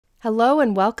Hello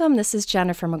and welcome. This is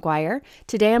Jennifer McGuire.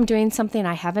 Today I'm doing something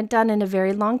I haven't done in a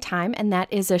very long time, and that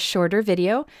is a shorter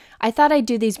video. I thought I'd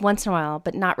do these once in a while,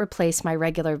 but not replace my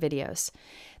regular videos.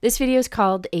 This video is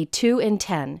called a 2 in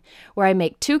 10, where I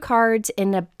make 2 cards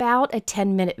in about a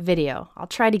 10-minute video. I'll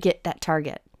try to get that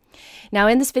target. Now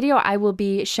in this video, I will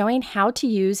be showing how to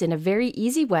use in a very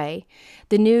easy way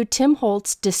the new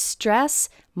Holtz Distress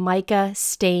Mica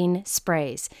Stain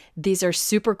Sprays. These are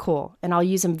super cool, and I'll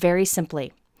use them very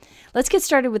simply. Let's get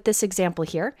started with this example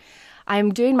here.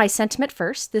 I'm doing my sentiment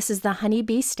first. This is the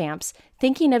Honeybee Stamps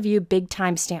Thinking of You Big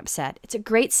Time Stamp Set. It's a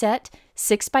great set,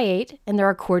 6x8, and there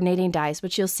are coordinating dies,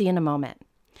 which you'll see in a moment.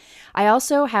 I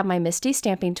also have my MISTI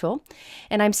stamping tool,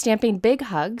 and I'm stamping big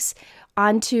hugs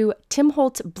onto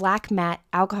Holtz Black Matte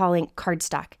Alcohol Ink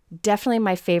Cardstock. Definitely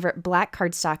my favorite black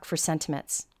cardstock for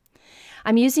sentiments.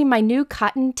 I'm using my new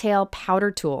Cottontail powder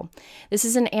tool. This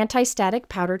is an anti-static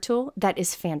powder tool that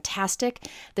is fantastic.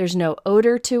 There's no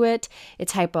odor to it.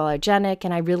 It's hypoallergenic,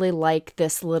 and I really like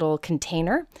this little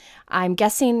container. I'm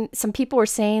guessing some people were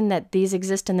saying that these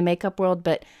exist in the makeup world,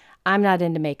 but I'm not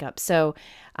into makeup, so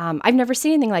I've never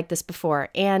seen anything like this before.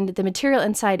 And the material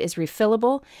inside is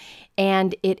refillable,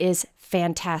 and it is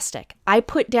fantastic. I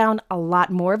put down a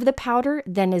lot more of the powder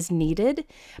than is needed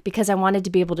because I wanted to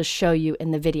be able to show you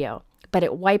in the video, but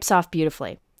it wipes off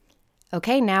beautifully.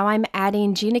 Okay, now I'm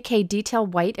adding Gina Detail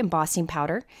White embossing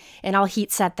powder, and I'll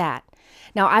heat set that.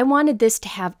 Now I wanted this to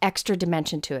have extra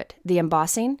dimension to it, the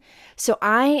embossing, so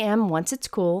I am, once it's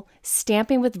cool,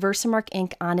 stamping with VersaMark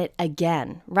ink on it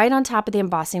again, right on top of the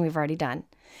embossing we've already done.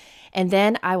 And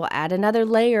then I will add another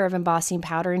layer of embossing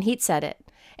powder and heat set it.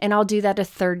 And I'll do that a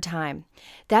 3rd time.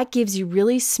 That gives you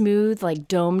really smooth, like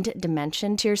domed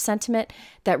dimension to your sentiment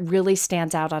that really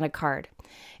stands out on a card.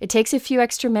 It takes a few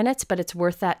extra minutes, but it's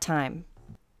worth that time.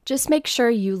 Just make sure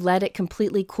you let it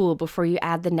completely cool before you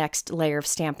add the next layer of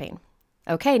stamping.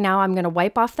 Okay, now I'm going to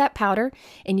wipe off that powder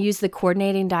and use the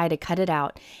coordinating die to cut it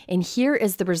out. And here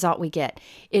is the result we get.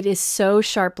 It is so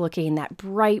sharp looking, that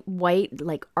bright white,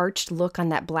 like arched look on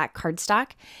that black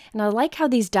cardstock. And I like how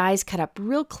these dies cut up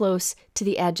real close to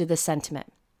the edge of the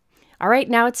sentiment. All right,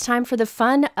 now it's time for the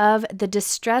fun of the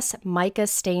Distress Mica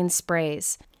Stain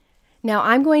Sprays. Now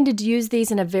I'm going to use these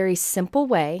in a very simple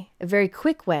way, a very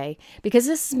quick way, because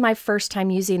this is my first time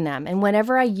using them. And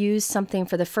whenever I use something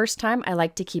for the first time, I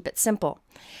like to keep it simple.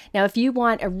 Now, if you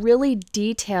want a really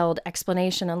detailed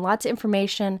explanation and lots of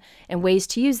information and ways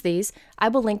to use these, I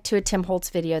will link to a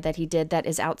Holtz video that he did that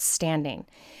is outstanding.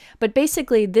 But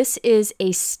basically, this is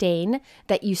a stain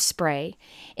that you spray,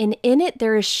 and in it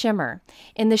there is shimmer,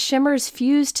 and the shimmer is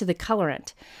fused to the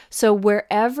colorant. So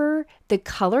wherever the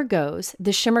color goes,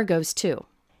 the shimmer goes too.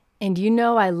 And you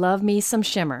know I love me some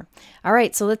shimmer. All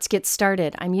right, so let's get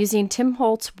started. I'm using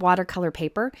Holtz watercolor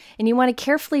paper, and you want to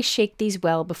carefully shake these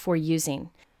well before using.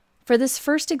 For this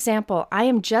first example, I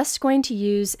am just going to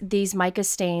use these mica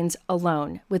stains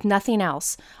alone, with nothing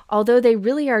else, although they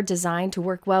really are designed to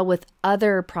work well with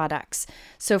other products.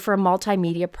 So for a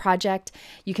multimedia project,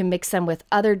 you can mix them with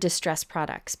other distress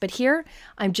products. But here,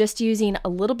 I'm just using a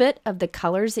little bit of the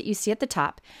colors that you see at the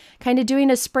top, kind of doing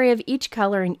a spray of each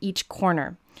color in each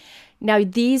corner. Now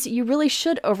these you really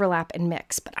should overlap and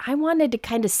mix, but I wanted to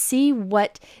kind of see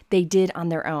what they did on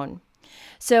their own.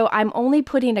 So I'm only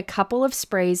putting a couple of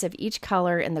sprays of each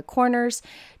color in the corners,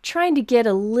 trying to get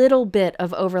a little bit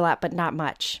of overlap, but not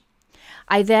much.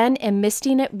 I then am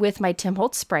misting it with my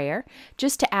Holtz sprayer,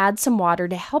 just to add some water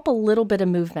to help a little bit of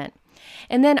movement.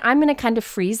 And then I'm going to kind of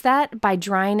freeze that by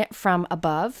drying it from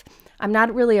above. I'm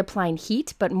not really applying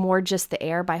heat, but more just the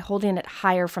air by holding it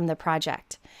higher from the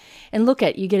project. And look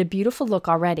you get a beautiful look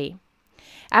already.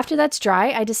 After that's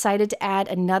dry, I decided to add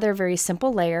another very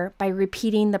simple layer by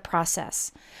repeating the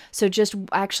process. So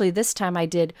actually this time I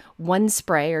did 1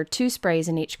 spray or 2 sprays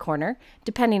in each corner,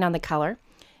 depending on the color,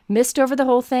 mist over the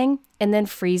whole thing, and then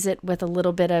freeze it with a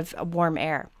little bit of warm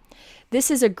air. This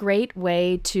is a great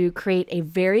way to create a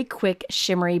very quick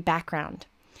shimmery background.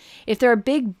 If there are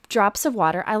big drops of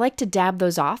water, I like to dab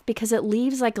those off because it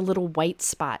leaves like a little white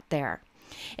spot there.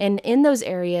 And in those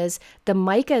areas, the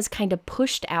mica is kind of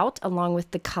pushed out along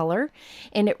with the color,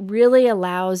 and it really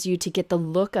allows you to get the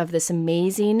look of this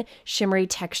amazing shimmery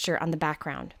texture on the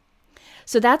background.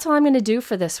 So that's all I'm going to do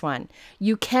for this one.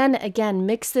 You can, again,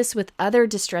 mix this with other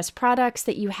distress products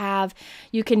that you have.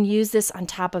 You can use this on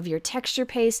top of your texture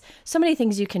paste. So many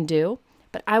things you can do,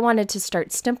 but I wanted to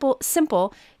start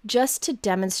simple just to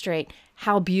demonstrate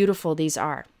how beautiful these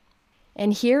are.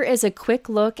 And here is a quick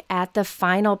look at the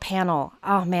final panel.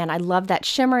 Oh man, I love that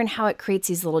shimmer and how it creates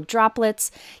these little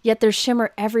droplets, yet there's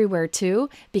shimmer everywhere too,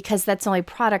 because that's the only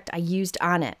product I used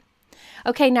on it.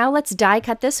 Okay, now let's die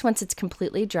cut this once it's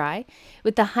completely dry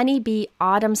with the Honeybee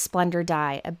Autumn Splendor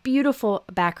die, a beautiful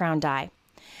background die.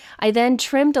 I then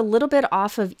trimmed a little bit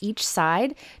off of each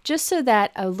side just so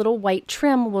that a little white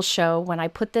trim will show when I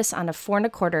put this on a 4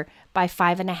 1/4 by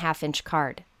 5.5 inch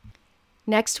card.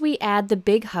 Next, we add the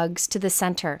big hugs to the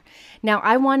center. Now,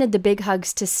 I wanted the big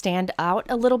hugs to stand out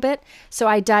a little bit, so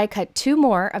I die cut 2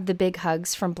 more of the big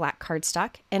hugs from black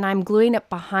cardstock, and I'm gluing it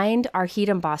behind our heat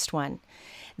embossed one.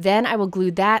 Then I will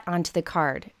glue that onto the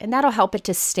card, and that'll help it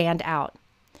to stand out.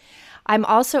 I'm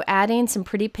also adding some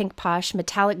pretty Pink Posh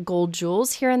metallic gold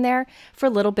jewels here and there for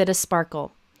a little bit of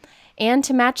sparkle. And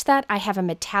to match that, I have a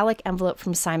metallic envelope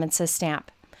from Simon Says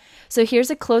Stamp. So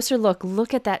here's a closer look.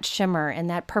 Look at that shimmer and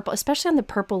that purple, especially on the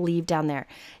purple leaf down there.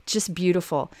 Just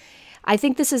beautiful. I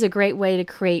think this is a great way to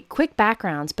create quick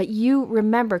backgrounds, but you,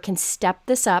 remember, can step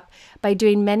this up by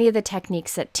doing many of the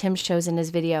techniques that Tim shows in his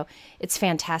video. It's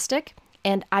fantastic,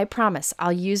 and I promise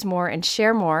I'll use more and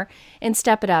share more and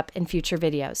step it up in future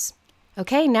videos.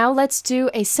 Okay, now let's do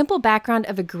a simple background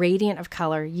of a gradient of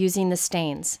color using the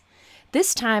stains.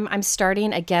 This time I'm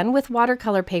starting again with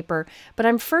watercolor paper, but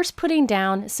I'm first putting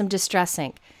down some Distress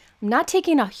ink. I'm not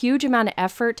taking a huge amount of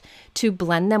effort to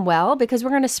blend them well because we're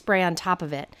going to spray on top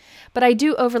of it, but I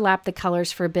do overlap the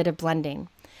colors for a bit of blending.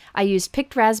 I used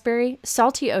Picked Raspberry,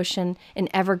 Salty Ocean, and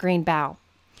Evergreen Bough.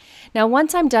 Now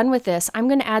once I'm done with this, I'm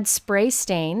going to add Spray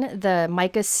Stain, the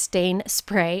Mica Stain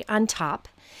Spray, on top.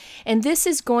 And this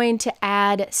is going to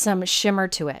add some shimmer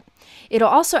to it. It'll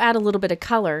also add a little bit of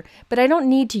color, but I don't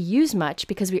need to use much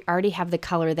because we already have the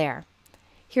color there.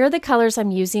 Here are the colors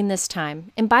I'm using this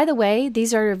time. And by the way,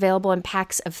 these are available in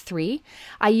packs of 3.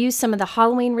 I used some of the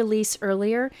Halloween release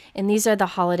earlier, and these are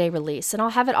the holiday release, and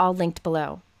I'll have it all linked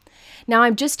below. Now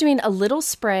I'm just doing a little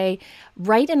spray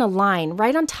right in a line,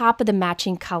 right on top of the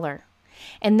matching color.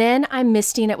 And then I'm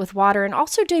misting it with water and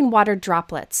also doing water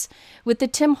droplets. With the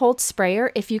Tim Holtz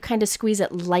sprayer, if you kind of squeeze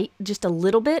it light just a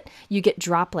little bit, you get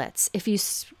droplets. If you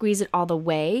squeeze it all the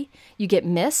way, you get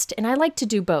mist, and I like to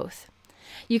do both.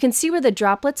 You can see where the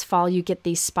droplets fall, you get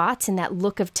these spots and that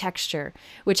look of texture,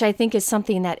 which I think is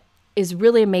something that is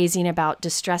really amazing about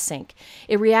Distress ink.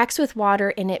 It reacts with water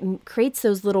and it creates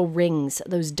those little rings,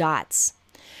 those dots.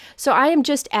 So I am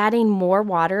just adding more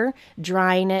water,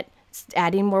 drying it,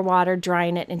 adding more water,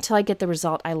 drying it until I get the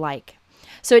result I like.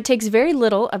 So it takes very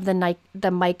little of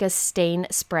the Mica Stain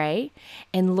Spray,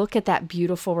 and look at that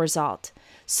beautiful result.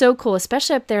 So cool,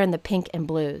 especially up there in the pink and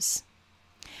blues.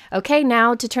 Okay,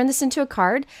 now to turn this into a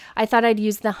card, I thought I'd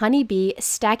use the Honeybee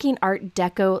Stacking Art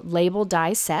Deco Label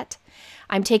Die Set.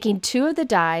 I'm taking 2 of the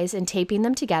dies and taping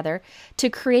them together to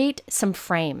create some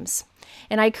frames.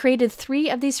 And I created 3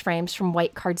 of these frames from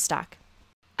white cardstock.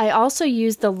 I also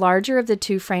used the larger of the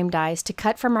 2 frame dies to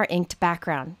cut from our inked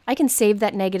background. I can save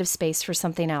that negative space for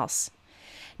something else.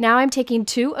 Now I'm taking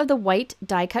 2 of the white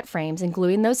die cut frames and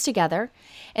gluing those together,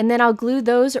 and then I'll glue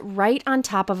those right on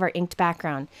top of our inked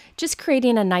background, just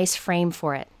creating a nice frame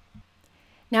for it.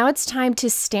 Now it's time to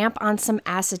stamp on some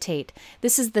acetate.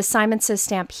 This is the Simon Says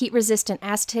Stamp Heat Resistant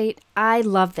Acetate. I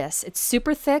love this. It's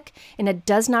super thick and it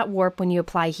does not warp when you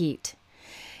apply heat.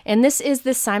 And this is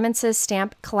the Simon Says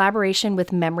Stamp collaboration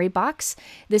with Memory Box.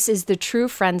 This is the True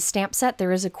Friends stamp set.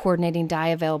 There is a coordinating die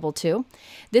available too.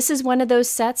 This is one of those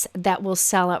sets that will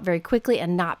sell out very quickly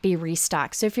and not be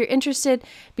restocked. So if you're interested,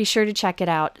 be sure to check it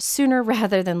out sooner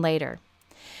rather than later.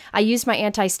 I used my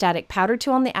anti-static powder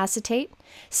tool on the acetate,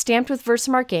 stamped with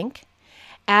VersaMark ink,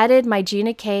 added my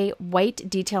Gina K white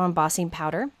detail embossing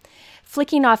powder,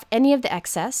 flicking off any of the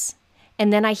excess,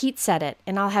 and then I heat set it,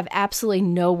 and I'll have absolutely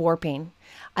no warping.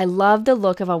 I love the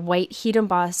look of a white heat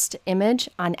embossed image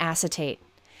on acetate.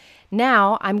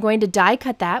 Now I'm going to die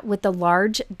cut that with the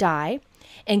large die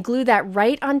and glue that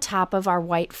right on top of our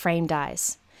white frame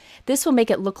dies. This will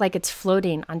make it look like it's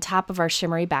floating on top of our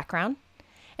shimmery background.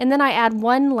 And then I add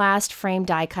one last frame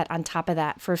die cut on top of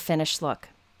that for a finished look.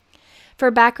 For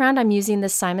a background, I'm using the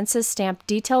Simon Says Stamp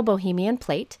Detail Bohemian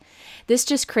plate. This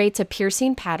just creates a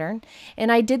piercing pattern,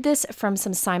 and I did this from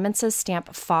some Simon Says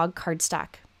Stamp Fog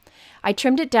cardstock. I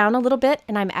trimmed it down a little bit,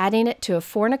 and I'm adding it to a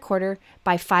 4 1/4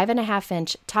 by 5.5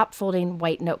 inch top folding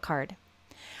white note card.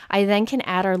 I then can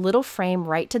add our little frame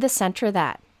right to the center of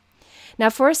that. Now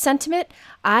for a sentiment,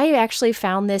 I actually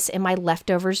found this in my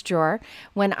leftovers drawer.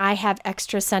 When I have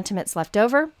extra sentiments left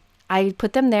over, I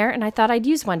put them there and I thought I'd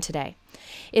use one today.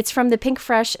 It's from the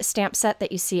Pinkfresh stamp set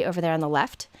that you see over there on the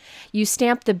left. You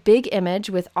stamp the big image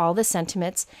with all the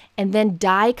sentiments and then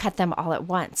die cut them all at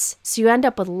once. So you end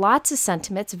up with lots of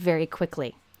sentiments very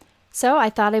quickly. So I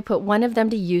thought I'd put one of them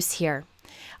to use here.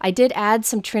 I did add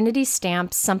some Trinity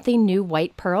stamps, something new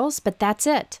white pearls, but that's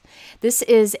it. This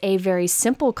is a very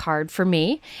simple card for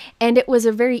me, and it was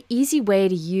a very easy way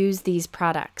to use these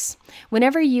products.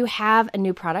 Whenever you have a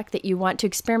new product that you want to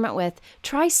experiment with,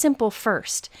 try simple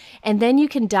first, and then you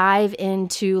can dive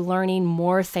into learning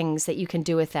more things that you can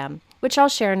do with them, which I'll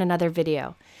share in another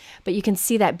video. But you can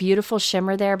see that beautiful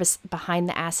shimmer there behind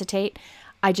the acetate.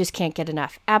 I just can't get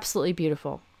enough. Absolutely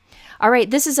beautiful. All right,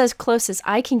 this is as close as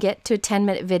I can get to a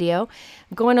 10-minute video.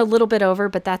 I'm going a little bit over,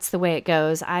 but that's the way it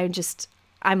goes.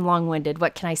 I'm long-winded.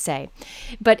 What can I say?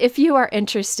 But if you are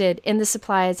interested in the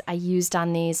supplies I used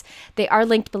on these, they are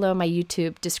linked below in my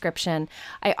YouTube description.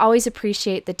 I always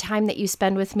appreciate the time that you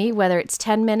spend with me, whether it's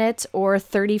 10 minutes or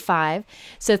 35.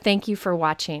 So thank you for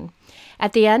watching.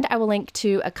 At the end, I will link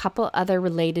to a couple other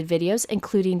related videos,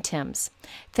 including Tim's.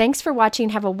 Thanks for watching.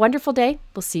 Have a wonderful day.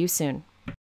 We'll see you soon.